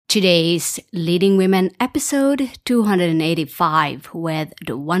Today's Leading Women episode 285 with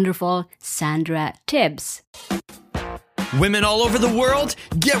the wonderful Sandra Tibbs. Women all over the world,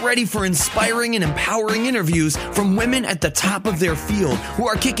 get ready for inspiring and empowering interviews from women at the top of their field who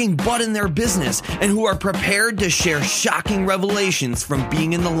are kicking butt in their business and who are prepared to share shocking revelations from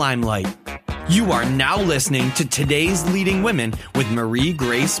being in the limelight. You are now listening to Today's Leading Women with Marie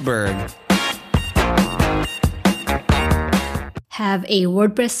Grace Berg. Have a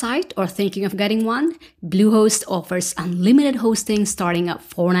WordPress site or thinking of getting one? Bluehost offers unlimited hosting starting at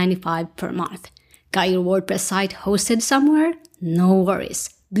 $4.95 per month. Got your WordPress site hosted somewhere? No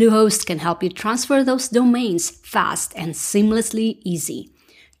worries. Bluehost can help you transfer those domains fast and seamlessly easy.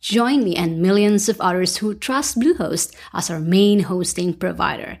 Join me and millions of others who trust Bluehost as our main hosting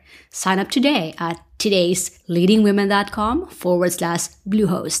provider. Sign up today at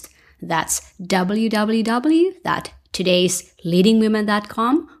todaysleadingwomen.com/Bluehost. That's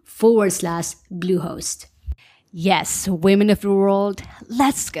www.todaysleadingwomen.com/Bluehost. Yes, women of the world,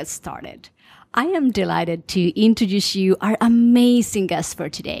 let's get started. I am delighted to introduce you our amazing guest for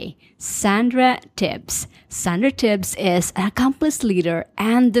today, Sandra Tibbs. Sandra Tibbs is an accomplished leader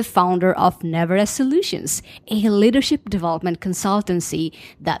and the founder of Neverest Solutions, a leadership development consultancy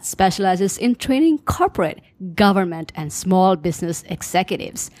that specializes in training corporate, government, and small business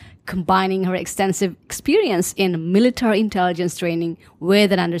executives. Combining her extensive experience in military intelligence training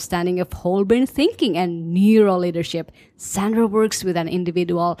with an understanding of whole brain thinking and neuro leadership, Sandra works with an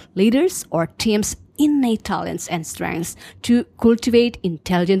individual leaders or team's innate talents and strengths to cultivate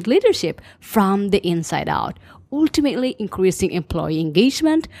intelligent leadership from the inside out, ultimately increasing employee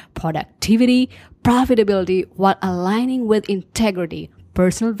engagement, productivity, profitability while aligning with integrity,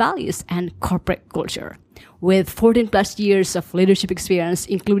 personal values, and corporate culture. With 14 plus years of leadership experience,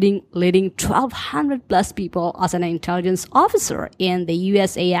 including leading 1,200 plus people as an intelligence officer in the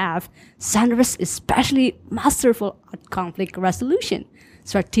USAF, Sandra is especially masterful at conflict resolution,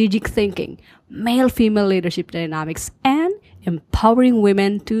 strategic thinking, male-female leadership dynamics, and empowering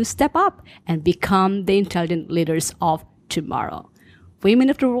women to step up and become the intelligent leaders of tomorrow. Women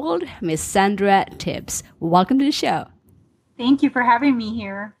of the world, Miss Sandra Tibbs, welcome to the show. Thank you for having me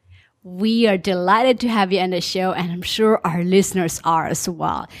here. We are delighted to have you on the show, and I'm sure our listeners are as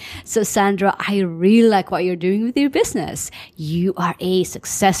well. So, Sandra, I really like what you're doing with your business. You are a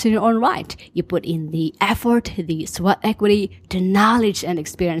success in your own right. You put in the effort, the sweat equity, the knowledge and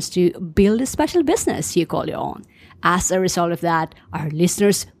experience to build a special business you call your own. As a result of that, our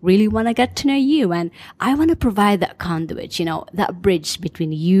listeners really want to get to know you, and I want to provide that conduit, that bridge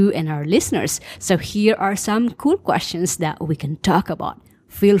between you and our listeners. So here are some cool questions that we can talk about.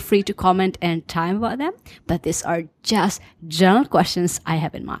 Feel free to comment and time about them, but these are just general questions I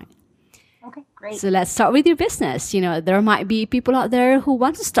have in mind. Okay, great. So let's start with your business. There might be people out there who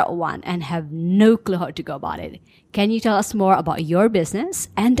want to start one and have no clue how to go about it. Can you tell us more about your business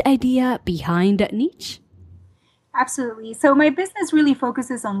and the idea behind that niche? Absolutely. So my business really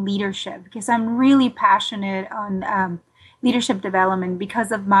focuses on leadership because I'm really passionate on leadership development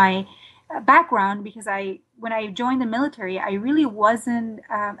because of my background, because when I joined the military, I really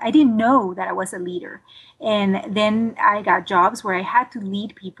I didn't know that I was a leader. And then I got jobs where I had to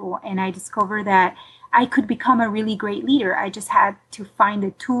lead people, and I discovered that I could become a really great leader. I just had to find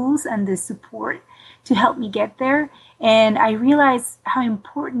the tools and the support to help me get there. And I realized how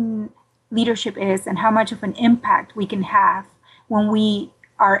important leadership is and how much of an impact we can have when we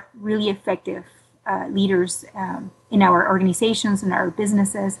are really effective leaders in our organizations and our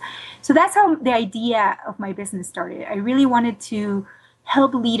businesses. So that's how the idea of my business started. I really wanted to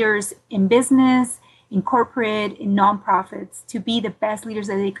help leaders in business, in corporate, in nonprofits to be the best leaders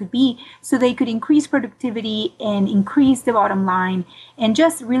that they could be so they could increase productivity and increase the bottom line and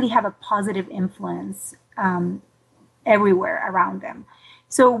just really have a positive influence everywhere around them.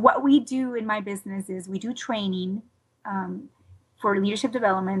 So what we do in my business is we do training for leadership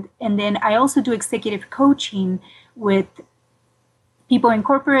development. And then I also do executive coaching with people in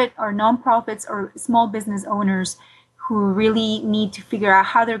corporate or nonprofits or small business owners who really need to figure out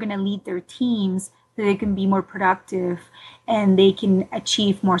how they're going to lead their teams so they can be more productive and they can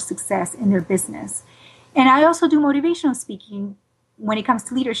achieve more success in their business. And I also do motivational speaking when it comes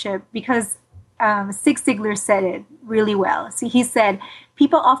to leadership because Zig Ziglar said it really well. So he said,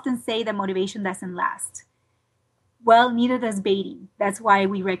 people often say that motivation doesn't last. Well, neither does baiting. That's why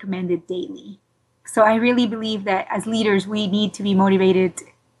we recommend it daily. So I really believe that as leaders, we need to be motivated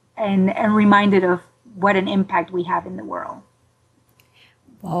and reminded of what an impact we have in the world.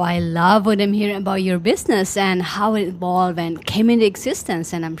 Well, I love what I'm hearing about your business and how it evolved and came into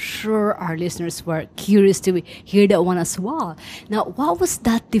existence. And I'm sure our listeners were curious to hear that one as well. Now, what was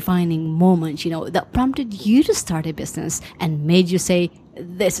that defining moment, that prompted you to start a business and made you say,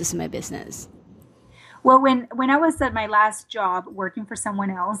 this is my business? Well, when I was at my last job working for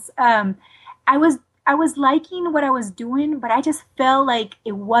someone else, I was liking what I was doing, but I just felt like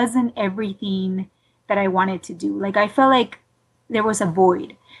it wasn't everything that I wanted to do. Like I felt like there was a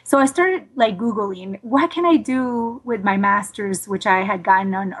void. So I started like Googling, what can I do with my master's, which I had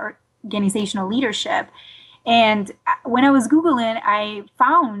gotten on organizational leadership. And when I was Googling, I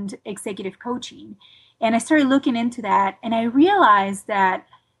found executive coaching and I started looking into that. And I realized that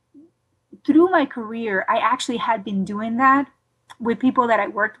through my career, I actually had been doing that with people that I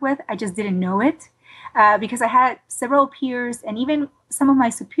worked with. I just didn't know it because I had several peers and even some of my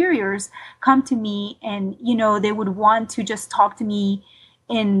superiors come to me and, they would want to just talk to me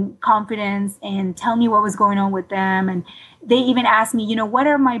in confidence and tell me what was going on with them. And they even asked me, what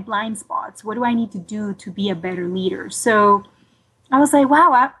are my blind spots? What do I need to do to be a better leader? So I was like,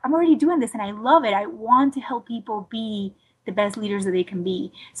 wow, I'm already doing this and I love it. I want to help people be the best leaders that they can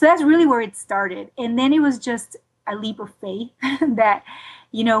be. So that's really where it started. And then it was just a leap of faith that,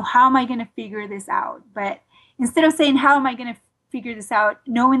 how am I going to figure this out? But instead of saying, how am I going to figure this out,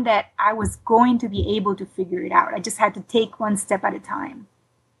 knowing that I was going to be able to figure it out, I just had to take one step at a time.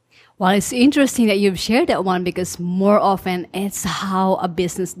 Well, it's interesting that you've shared that one because more often it's how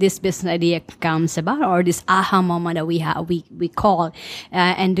this business idea comes about, or this aha moment that we call.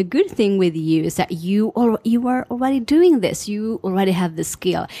 And the good thing with you is that you are already doing this. You already have the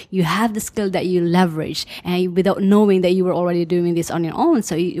skill. You have the skill that you leverage, and without knowing that you were already doing this on your own.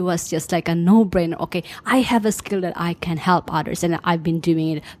 So it was just like a no-brainer. Okay, I have a skill that I can help others, and I've been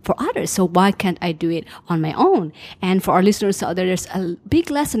doing it for others. So why can't I do it on my own? And for our listeners out there, there's a big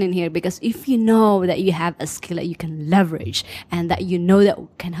lesson in here. Because if you know that you have a skill that you can leverage and that that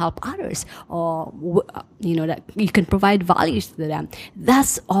can help others, or that you can provide value to them,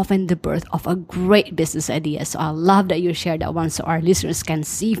 that's often the birth of a great business idea. So I love that you shared that one so our listeners can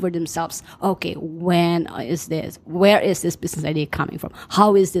see for themselves, okay, where is this business idea coming from?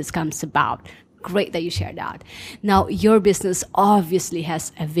 How is this comes about? Great that you shared that. Now, your business obviously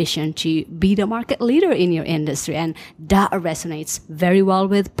has a vision to be the market leader in your industry, and that resonates very well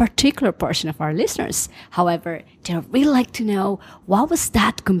with particular portion of our listeners. However, they'd really like to know, what was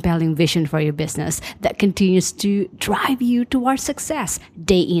that compelling vision for your business that continues to drive you towards success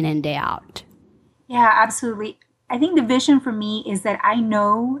day in and day out? Yeah, absolutely. I think the vision for me is that I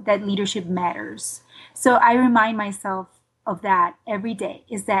know that leadership matters. So I remind myself of that every day,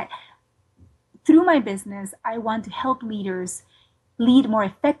 is that through my business, I want to help leaders lead more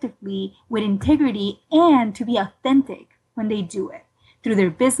effectively with integrity and to be authentic when they do it through their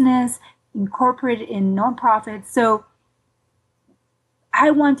business, incorporated in nonprofits. So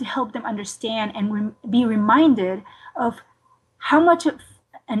I want to help them understand and be reminded of how much of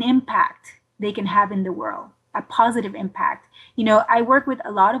an impact they can have in the world, a positive impact. I work with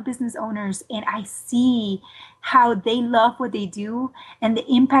a lot of business owners and I see how they love what they do and the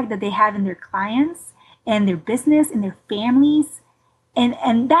impact that they have in their clients and their business and their families.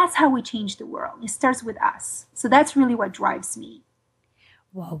 And that's how we change the world. It starts with us. So that's really what drives me.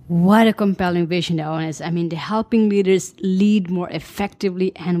 Wow, what a compelling vision that one is. I mean, the helping leaders lead more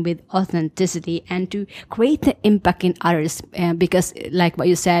effectively and with authenticity and to create the impact in others. Because like what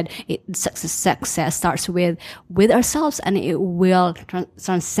you said, success starts with ourselves and it will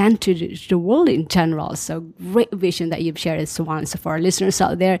transcend to the world in general. So great vision that you've shared this one. So for our listeners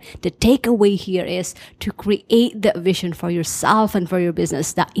out there, the takeaway here is to create that vision for yourself and for your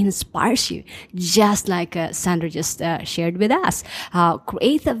business that inspires you. Just like Sandra just shared with us.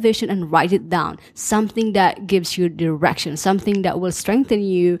 Create a vision and write it down. Something that gives you direction, something that will strengthen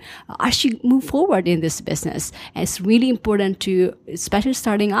you as you move forward in this business. And it's really important to, especially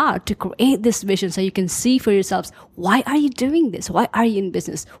starting out, to create this vision so you can see for yourselves, why are you doing this? Why are you in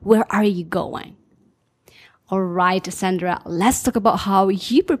business? Where are you going? All right, Sandra, let's talk about how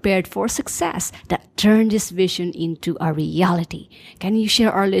you prepared for success that turned this vision into a reality. Can you share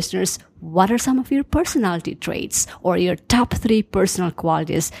our listeners what are some of your personality traits or your top 3 personal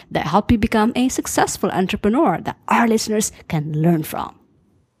qualities that help you become a successful entrepreneur that our listeners can learn from?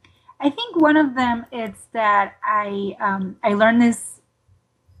 I think one of them is that I learned this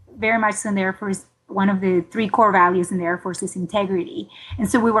very much in the Air Force. One of the 3 core values in the Air Force is integrity.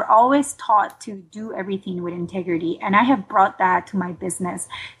 And so we were always taught to do everything with integrity. And I have brought that to my business.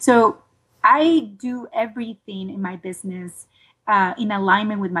 So I do everything in my business in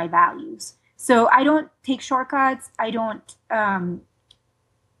alignment with my values. So I don't take shortcuts. I don't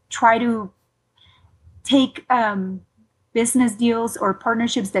try to take business deals or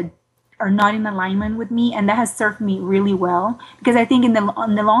partnerships that are not in alignment with me, and that has served me really well, because I think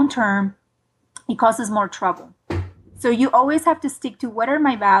on the long term it causes more trouble. So you always have to stick to what are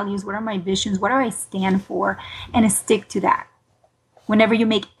my values, what are my visions, what do I stand for, and stick to that whenever you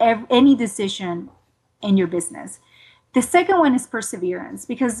make any decision in your business. The second one is perseverance,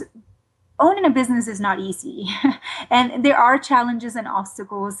 because owning a business is not easy. And there are challenges and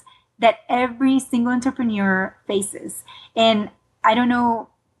obstacles that every single entrepreneur faces. And I don't know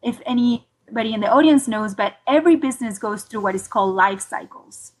if anybody in the audience knows, but every business goes through what is called life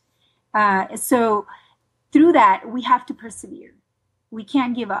cycles. So through that, we have to persevere. We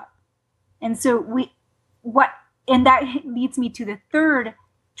can't give up. And so that leads me to the third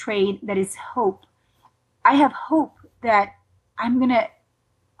trait, that is hope. I have hope that I'm going to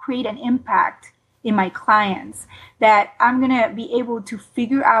create an impact in my clients, that I'm going to be able to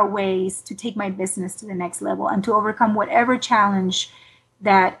figure out ways to take my business to the next level and to overcome whatever challenge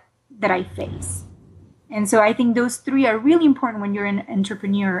that I face. And so I think those three are really important when you're an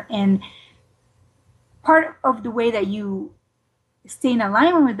entrepreneur. And part of the way that you stay in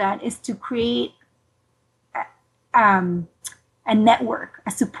alignment with that is to create a network,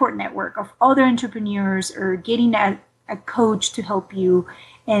 a support network of other entrepreneurs, or getting a coach to help you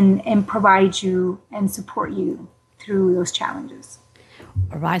and provide you and support you through those challenges.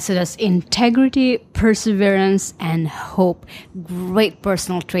 All right, so that's integrity, perseverance, and hope. Great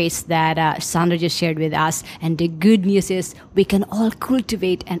personal traits that Sandra just shared with us. And the good news is we can all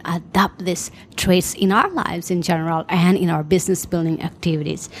cultivate and adopt these traits in our lives in general and in our business building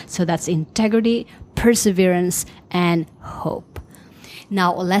activities. So that's integrity, perseverance, and hope.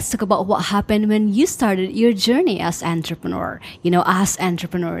 Now, let's talk about what happened when you started your journey as entrepreneur. As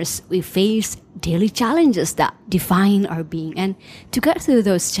entrepreneurs, we face daily challenges that define our being. And to get through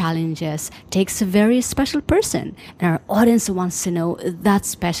those challenges takes a very special person. And our audience wants to know that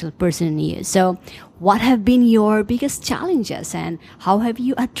special person in you. So what have been your biggest challenges, and how have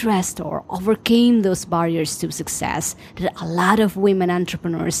you addressed or overcame those barriers to success that a lot of women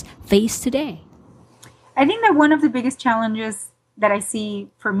entrepreneurs face today? I think that one of the biggest challenges that I see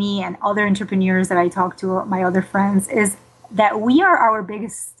for me and other entrepreneurs that I talk to, my other friends, is that we are our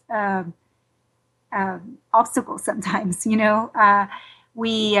biggest obstacle sometimes.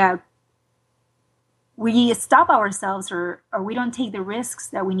 We stop ourselves, or we don't take the risks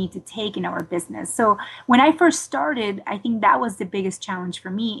that we need to take in our business. So when I first started, I think that was the biggest challenge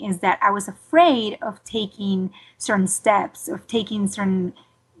for me, is that I was afraid of taking certain steps, of taking certain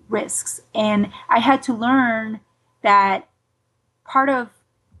risks. And I had to learn that part of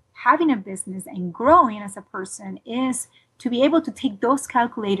having a business and growing as a person is to be able to take those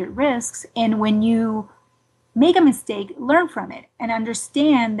calculated risks. And when you make a mistake, learn from it and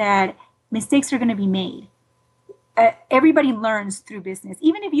understand that mistakes are going to be made. Everybody learns through business.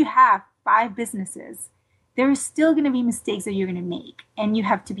 Even if you have 5 businesses, there is still going to be mistakes that you're going to make. And you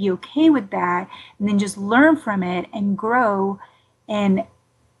have to be okay with that, and then just learn from it and grow. And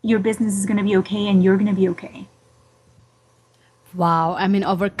your business is going to be okay, and you're going to be okay. Wow.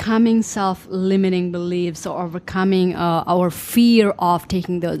 Overcoming self-limiting beliefs, or overcoming our fear of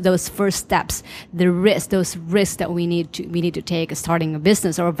taking those first steps, those risks that we need to take starting a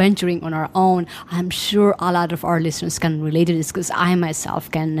business or venturing on our own. I'm sure a lot of our listeners can relate to this, because I myself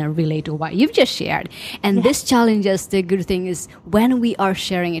can relate to what you've just shared. And These challenges, the good thing is when we are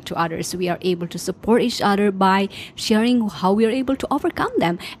sharing it to others, we are able to support each other by sharing how we are able to overcome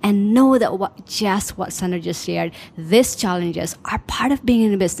them, and know that what Sandra just shared, these challenges are part of being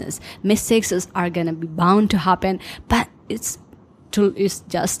in a business. Mistakes are going to be bound to happen, but it's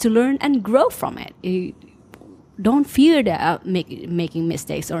just to learn and grow from it. Don't fear making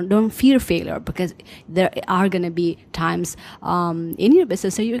mistakes, or don't fear failure, because there are going to be times in your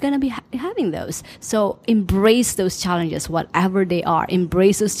business that you're going to be having those. So embrace those challenges, whatever they are.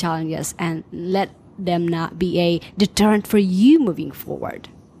 Embrace those challenges and let them not be a deterrent for you moving forward.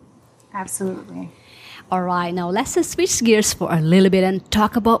 Absolutely. All right, now let's just switch gears for a little bit and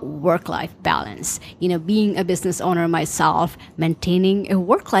talk about work-life balance. Being a business owner myself, maintaining a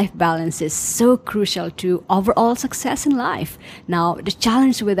work-life balance is so crucial to overall success in life. Now, the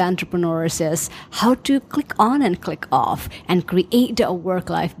challenge with entrepreneurs is how to click on and click off and create a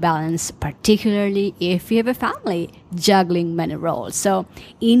work-life balance, particularly if you have a family juggling many roles. So,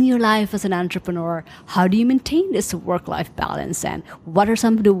 in your life as an entrepreneur, how do you maintain this work-life balance, and what are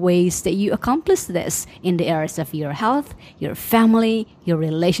some of the ways that you accomplish this in the areas of your health, your family, your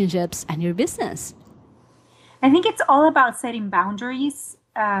relationships, and your business? I think it's all about setting boundaries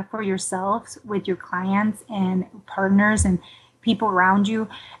for yourselves with your clients and partners, and people around you,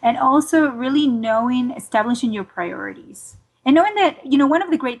 and also really establishing your priorities. And knowing that, one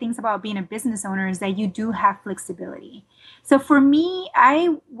of the great things about being a business owner is that you do have flexibility. So for me,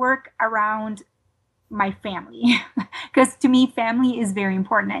 I work around my family because to me, family is very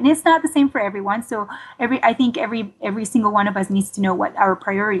important, and it's not the same for everyone. So I think every single one of us needs to know what our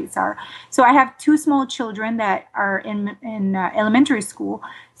priorities are. So I have 2 small children that are in elementary school.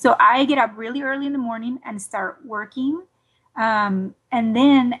 So I get up really early in the morning and start working. And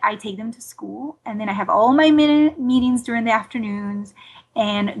then I take them to school, and then I have all my meetings during the afternoons,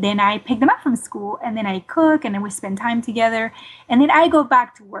 and then I pick them up from school, and then I cook, and then we spend time together, and then I go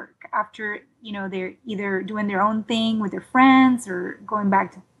back to work after, they're either doing their own thing with their friends or going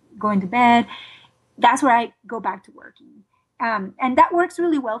to bed. That's where I go back to working. And that works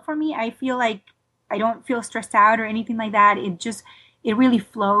really well for me. I feel like I don't feel stressed out or anything like that. It really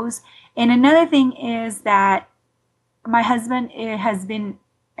flows. And another thing is that my husband has been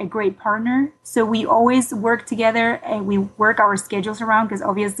a great partner. So we always work together, and we work our schedules around, because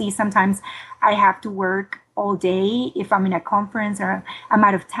obviously sometimes I have to work all day if I'm in a conference or I'm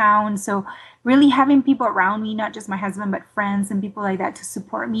out of town. So really having people around me, not just my husband, but friends and people like that, to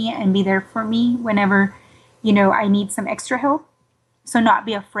support me and be there for me whenever, I need some extra help. So not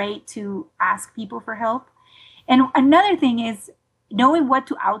be afraid to ask people for help. And another thing is knowing what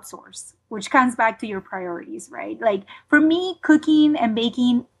to outsource, which comes back to your priorities, right? Like for me, cooking and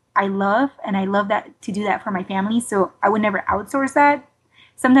baking, I love that, to do that for my family. So I would never outsource that.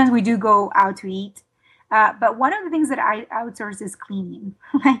 Sometimes we do go out to eat. But one of the things that I outsource is cleaning.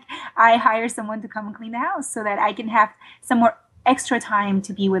 Like I hire someone to come and clean the house so that I can have some more extra time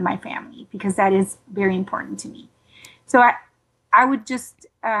to be with my family, because that is very important to me. So I would just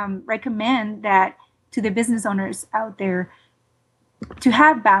recommend that to the business owners out there, to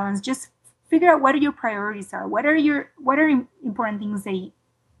have balance. Just figure out what your priorities are. What are important things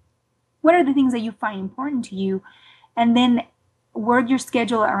what are the things that you find important to you, and then work your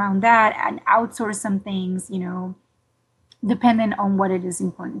schedule around that and outsource some things, depending on what it is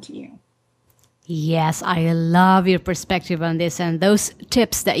important to you. Yes, I love your perspective on this, and those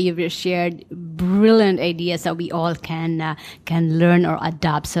tips that you've shared, brilliant ideas that we all can learn or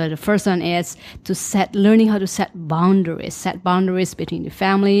adopt. So the first one is learning how to set boundaries between the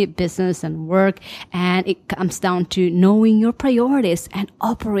family, business, and work. And it comes down to knowing your priorities and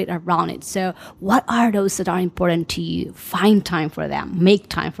operate around it. So what are those that are important to you? Find time for them, make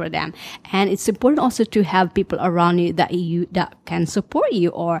time for them. And it's important also to have people around you that can support you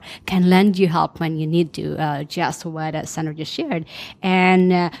or can lend you help when you need to, just what Sandra just shared,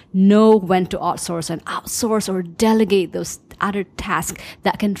 and know when to outsource or delegate those other tasks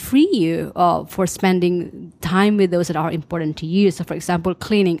that can free you for spending time with those that are important to you. So for example,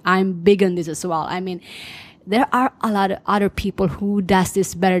 cleaning, I'm big on this as well. I mean, there are a lot of other people who does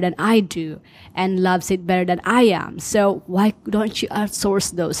this better than I do and loves it better than I am. So why don't you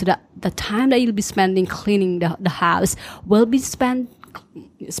outsource those, so that the time that you'll be spending cleaning the house will be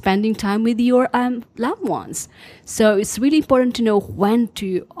spending time with your loved ones. So it's really important to know when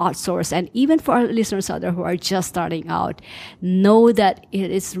to outsource. And even for our listeners out there who are just starting out, know that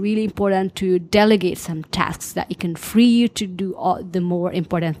it is really important to delegate some tasks that it can free you to do all the more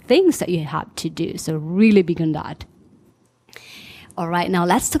important things that you have to do. So really big on that. All right, now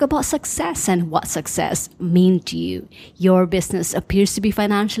let's talk about success and what success means to you. Your business appears to be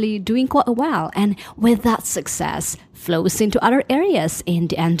financially doing quite well, and with that success flows into other areas in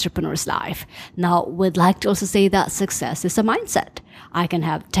the entrepreneur's life. Now, we'd like to also say that success is a mindset. I can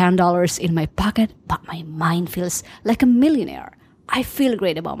have $10 in my pocket, but my mind feels like a millionaire. I feel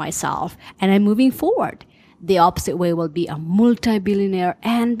great about myself, and I'm moving forward. The opposite way will be a multi-billionaire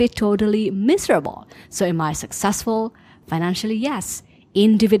and be totally miserable. So am I successful? Financially, yes.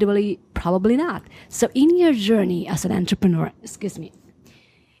 Individually, probably not. So in your journey as an entrepreneur,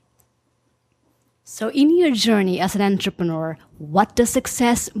 what does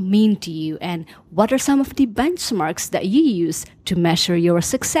success mean to you, and what are some of the benchmarks that you use to measure your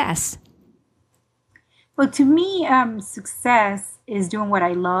success? Well, to me, success is doing what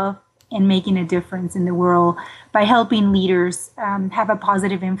I love and making a difference in the world by helping leaders have a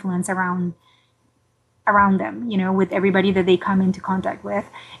positive influence around them, with everybody that they come into contact with,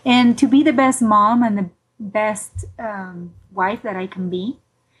 and to be the best mom and the best wife that I can be.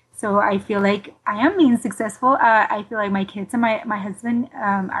 So I feel like I am being successful. I feel like my kids and my husband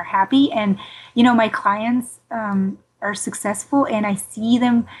are happy, and my clients are successful, and I see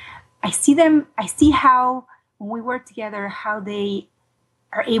how when we work together, how they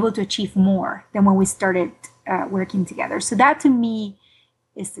are able to achieve more than when we started working together. So that to me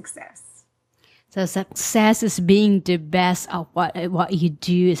is success. So success is being the best of what you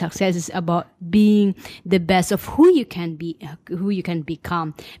do. Success is about being the best of who you can be, who you can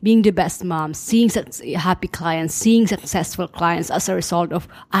become. Being the best mom, seeing happy clients, seeing successful clients as a result of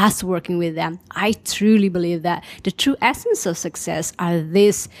us working with them. I truly believe that the true essence of success are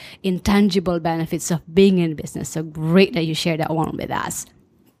these intangible benefits of being in business. So great that you share that one with us.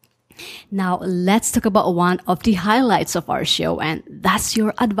 Now, let's talk about one of the highlights of our show, and that's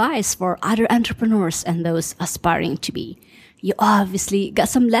your advice for other entrepreneurs and those aspiring to be. You obviously got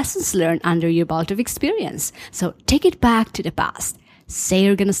some lessons learned under your belt of experience, so take it back to the past. Say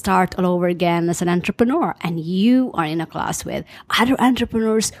you're going to start all over again as an entrepreneur, and you are in a class with other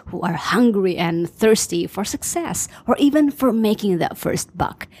entrepreneurs who are hungry and thirsty for success, or even for making that first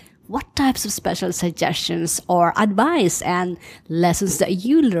buck. What types of special suggestions or advice and lessons that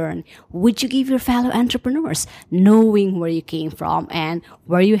you learn would you give your fellow entrepreneurs, knowing where you came from and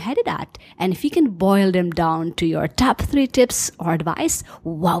where you headed at? And if you can boil them down to your top 3 tips or advice,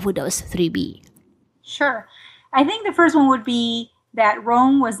 what would those 3 be? Sure. I think the first one would be that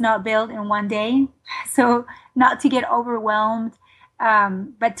Rome was not built in one day. So not to get overwhelmed,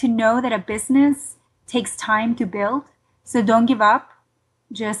 but to know that a business takes time to build. So don't give up.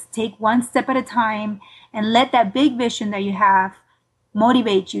 Just take one step at a time and let that big vision that you have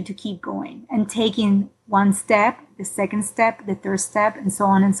motivate you to keep going and taking one step, the second step, the third step, and so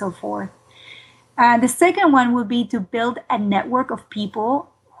on and so forth. The second one would be to build a network of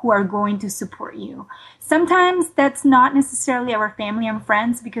people who are going to support you. Sometimes that's not necessarily our family and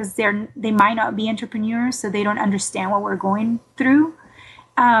friends because they might not be entrepreneurs, so they don't understand what we're going through.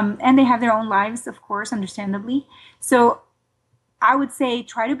 And they have their own lives, of course, understandably. So I would say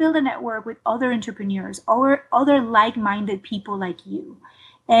try to build a network with other entrepreneurs or other like-minded people like you.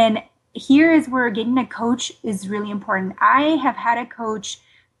 And here is where getting a coach is really important. I have had a coach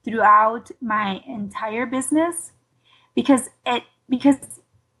throughout my entire business because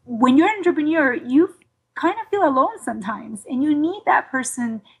when you're an entrepreneur, you kind of feel alone sometimes, and you need that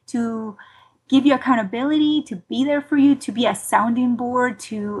person to give you accountability, to be there for you, to be a sounding board,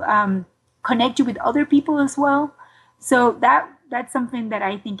 to connect you with other people as well. So that's something that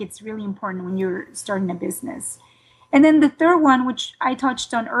I think it's really important when you're starting a business. And then the third one, which I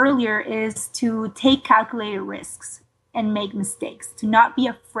touched on earlier, is to take calculated risks and make mistakes, to not be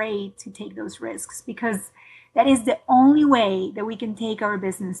afraid to take those risks, because that is the only way that we can take our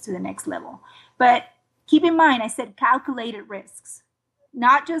business to the next level. But keep in mind, I said calculated risks,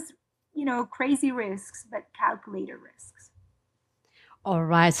 not just, crazy risks, but calculated risks. All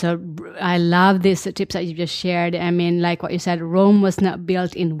right. So I love these tips that you just shared. I mean, like what you said, Rome was not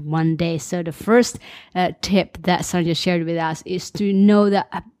built in one day. So the first tip that Sandra shared with us is to know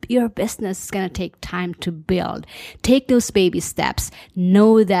that your business is going to take time to build. Take those baby steps.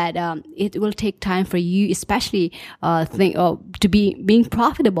 Know that it will take time for you, especially to being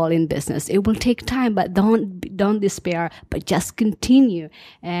profitable in business. It will take time, but don't despair, but just continue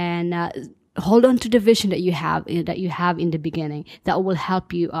and hold on to the vision that you have in the beginning. That will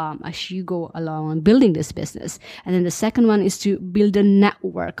help you as you go along building this business. And then the second one is to build a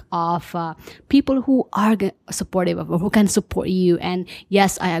network of people who are supportive of, or who can support you. And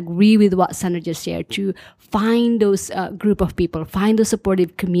yes, I agree with what Sandra just shared, to find those group of people, find the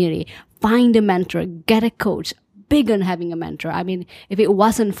supportive community, find a mentor, get a coach. Big on having a mentor. I mean, if it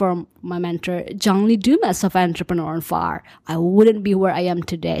wasn't for my mentor, John Lee Dumas of Entrepreneur on Fire, I wouldn't be where I am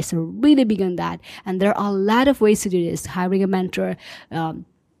today. So really big on that. And there are a lot of ways to do this. Hiring a mentor,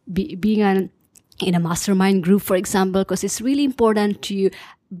 being in a mastermind group, for example, because it's really important to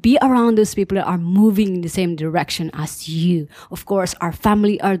be around those people that are moving in the same direction as you. Of course, our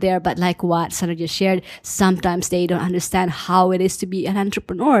family are there, but like what Sandra just shared, sometimes they don't understand how it is to be an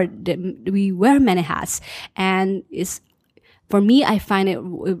entrepreneur. We wear many hats. And for me, I find it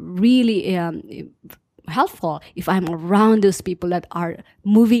really helpful if I'm around those people that are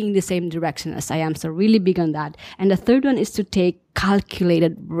moving in the same direction as I am. So really big on that. And the third one is to take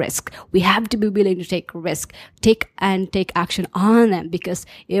calculated risk. We have to be willing to take risk, take action on them, because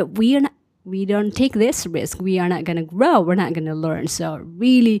if we don't take this risk, we are not going to grow. We're not going to learn. So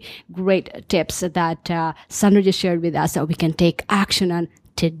really great tips that Sandra just shared with us that we can take action on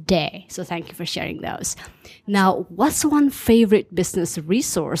today. So thank you for sharing those. Now, what's one favorite business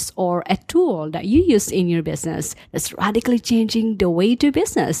resource or a tool that you use in your business that's radically changing the way you do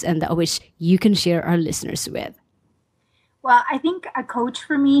business and that which you can share our listeners with? Well, I think a coach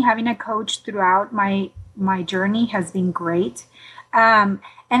for me, having a coach throughout my journey has been great. And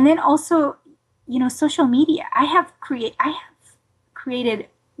then also, social media. I have created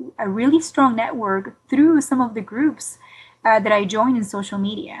a really strong network through some of the groups that I join in social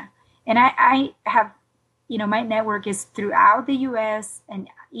media. And I have, my network is throughout the US and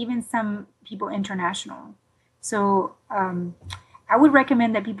even some people international. So I would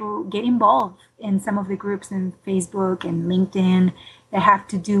recommend that people get involved in some of the groups in Facebook and LinkedIn that have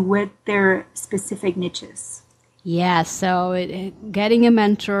to do with their specific niches. Yeah, so getting a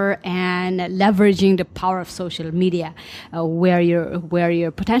mentor and leveraging the power of social media, where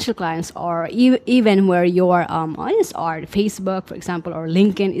your potential clients are, even where your audience are, Facebook, for example, or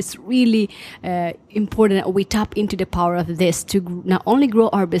LinkedIn, is really important that we tap into the power of this to not only grow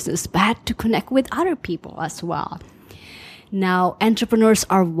our business, but to connect with other people as well. Now, entrepreneurs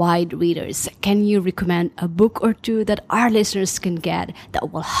are wide readers. Can you recommend a book or two that our listeners can get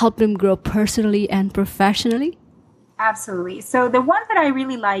that will help them grow personally and professionally? Absolutely. So the one that I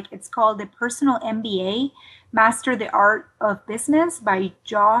really like, it's called The Personal MBA, Master the Art of Business by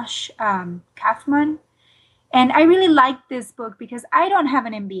Josh Kaufman. And I really like this book because I don't have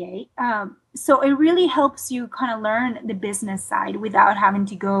an MBA. So it really helps you kind of learn the business side without having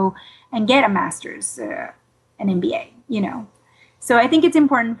to go and get a master's, an MBA, So I think it's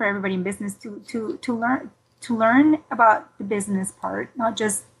important for everybody in business to learn about the business part, not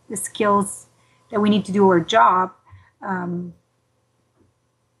just the skills that we need to do our job. And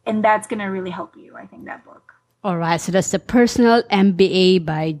that's going to really help you, I think, that book. All right. So that's The Personal MBA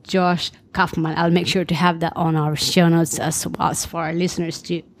by Josh Kaufman. I'll make sure to have that on our show notes as well as for our listeners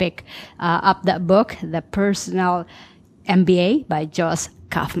to pick up that book, The Personal MBA by Josh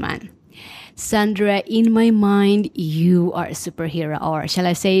Kaufman. Sandra, in my mind, you are a superhero, or shall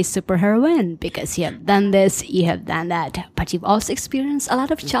I say superheroine, because you have done this, you have done that, but you've also experienced a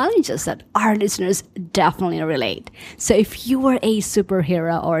lot of challenges that our listeners definitely relate. So if you were a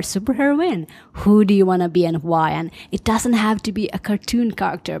superhero or superheroine, who do you want to be and why? And it doesn't have to be a cartoon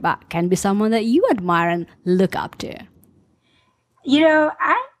character, but can be someone that you admire and look up to.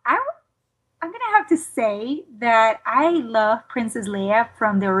 I'm going to have to say that I love Princess Leia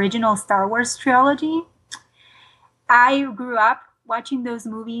from the original Star Wars trilogy. I grew up watching those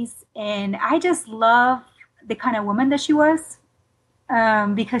movies, and I just love the kind of woman that she was,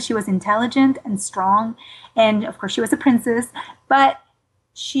 because she was intelligent and strong. And of course, she was a princess, but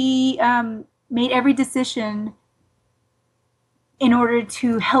she made every decision in order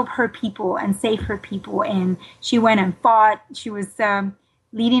to help her people and save her people. And she went and fought. She was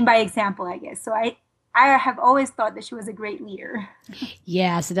leading by example, I guess. So I have always thought that she was a great leader.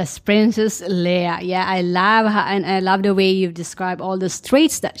 Yes, that's Princess Leia. Yeah, I love her, and I love the way you've described all the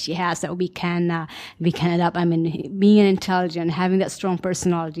traits that she has that we can adopt. I mean, being an intelligent, having that strong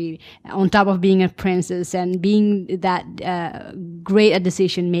personality, on top of being a princess, and being that great at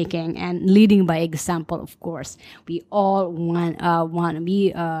decision making and leading by example. Of course, we all want to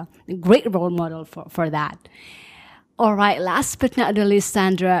be a great role model for that. All right, last but not the least,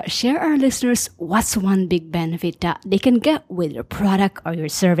 Sandra, share our listeners what's one big benefit that they can get with your product or your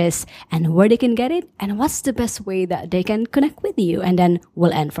service, and where they can get it, and what's the best way that they can connect with you, and then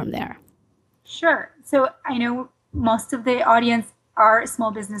we'll end from there. Sure. So I know most of the audience are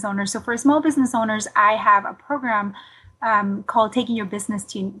small business owners. So for small business owners, I have a program called Taking Your Business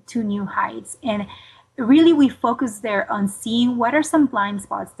to New Heights. And really, we focus there on seeing what are some blind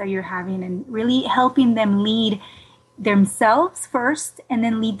spots that you're having and really helping them lead themselves first and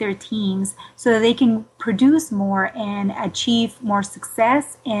then lead their teams so that they can produce more and achieve more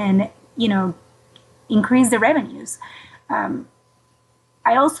success and, increase the revenues.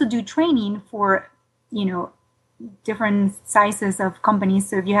 I also do training for, different sizes of companies.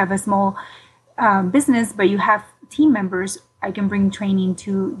 So if you have a small business, but you have team members, I can bring training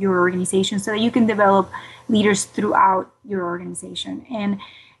to your organization so that you can develop leaders throughout your organization. And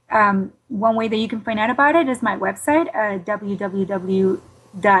one way that you can find out about it is my website,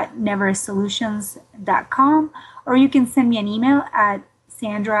 www.neversolutions.com, or you can send me an email at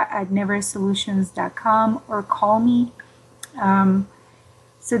sandra@neversolutions.com or call me.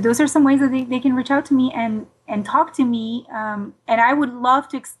 So those are some ways that they can reach out to me and talk to me. And I would love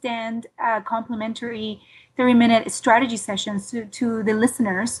to extend a complimentary 30-minute strategy sessions to the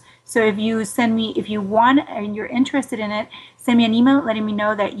listeners. So if you want and you're interested in it, send me an email letting me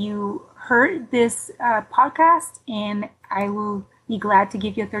know that you heard this podcast, and I will be glad to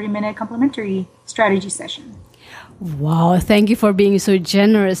give you a 30-minute complimentary strategy session. Wow, thank you for being so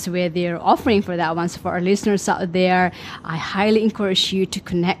generous with your offering for that one. So for our listeners out there, I highly encourage you to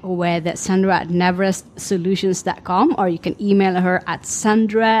connect with Sandra at neversolutions.com, or you can email her at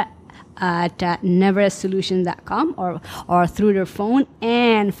sandra@neversolutions.com or through their phone.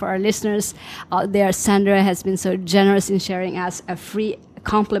 And for our listeners out there, Sandra has been so generous in sharing us a free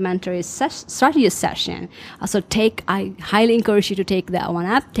complimentary strategy session. So I highly encourage you to take that one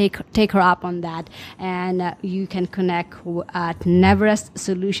up, take her up on that, and you can connect at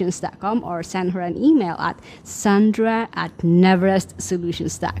neverestsolutions.com or send her an email at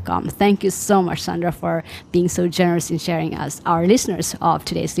sandra@neverestsolutions.com. Thank you so much, Sandra, for being so generous in sharing us, our listeners of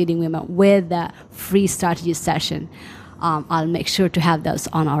Today's Leading Women, with the free strategy session. I'll make sure to have those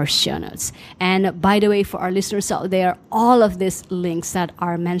on our show notes. And by the way, for our listeners out there, all of these links that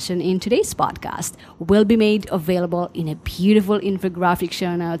are mentioned in today's podcast will be made available in a beautiful infographic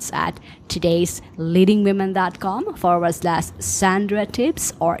show notes at todaysleadingwomen.com/Sandra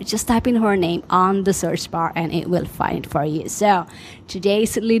Tips, or just type in her name on the search bar and it will find it for you. So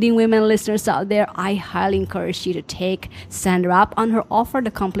today's Leading Women listeners out there, I highly encourage you to take Sandra up on her offer, the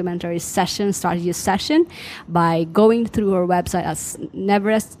complimentary strategy session, by going through her website at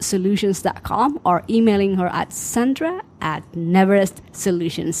neverestsolutions.com or emailing her at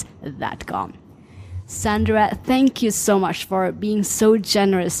sandra@neverestsolutions.com. Sandra, thank you so much for being so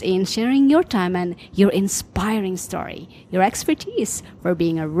generous in sharing your time and your inspiring story, your expertise, for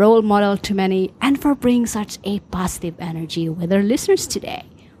being a role model to many, and for bringing such a positive energy with our listeners today.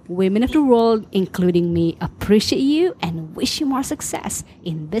 Women of the world, including me, appreciate you and wish you more success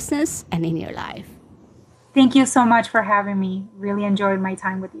in business and in your life. Thank you so much for having me. Really enjoyed my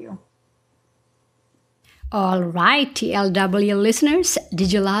time with you. All right, TLW listeners,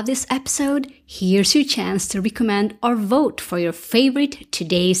 did you love this episode? Here's your chance to recommend or vote for your favorite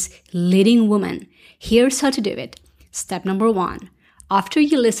Today's Leading Woman. Here's how to do it. Step number 1. After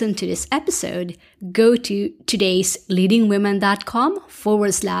you listen to this episode, go to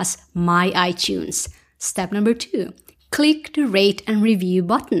todaysleadingwomen.com/my-iTunes. Step number 2. Click the rate and review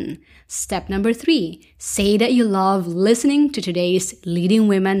button. Step number 3. Say that you love listening to Today's Leading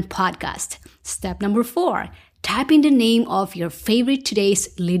Women podcast. Step number 4. Type in the name of your favorite Today's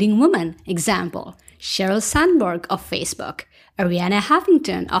Leading Woman. Example, Sheryl Sandberg of Facebook, Arianna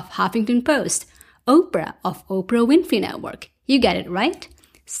Huffington of Huffington Post, Oprah of Oprah Winfrey Network. You get it, right?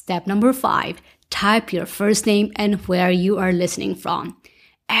 Step number 5. Type your first name and where you are listening from.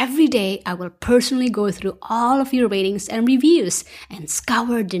 Every day, I will personally go through all of your ratings and reviews and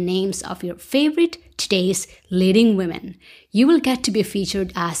scour the names of your favorite Today's Leading Women. You will get to be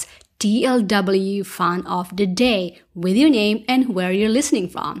featured as TLW Fan of the Day with your name and where you're listening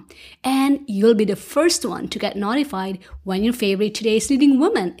from. And you'll be the first one to get notified when your favorite Today's Leading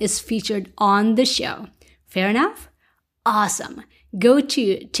Woman is featured on the show. Fair enough? Awesome. Go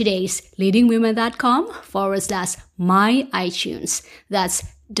to todaysleadingwomen.com/my-iTunes. That's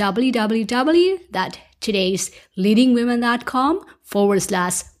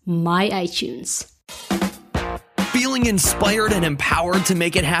www.todaysleadingwomen.com/my-iTunes. Feeling inspired and empowered to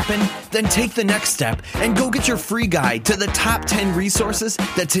make it happen? Then take the next step and go get your free guide to the top 10 resources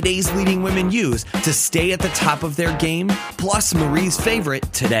that today's leading women use to stay at the top of their game, plus Marie's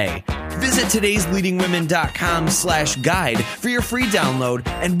favorite today. Visit todaysleadingwomen.com/guide for your free download,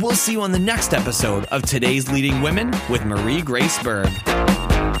 and we'll see you on the next episode of Today's Leading Women with Marie Grace Berg.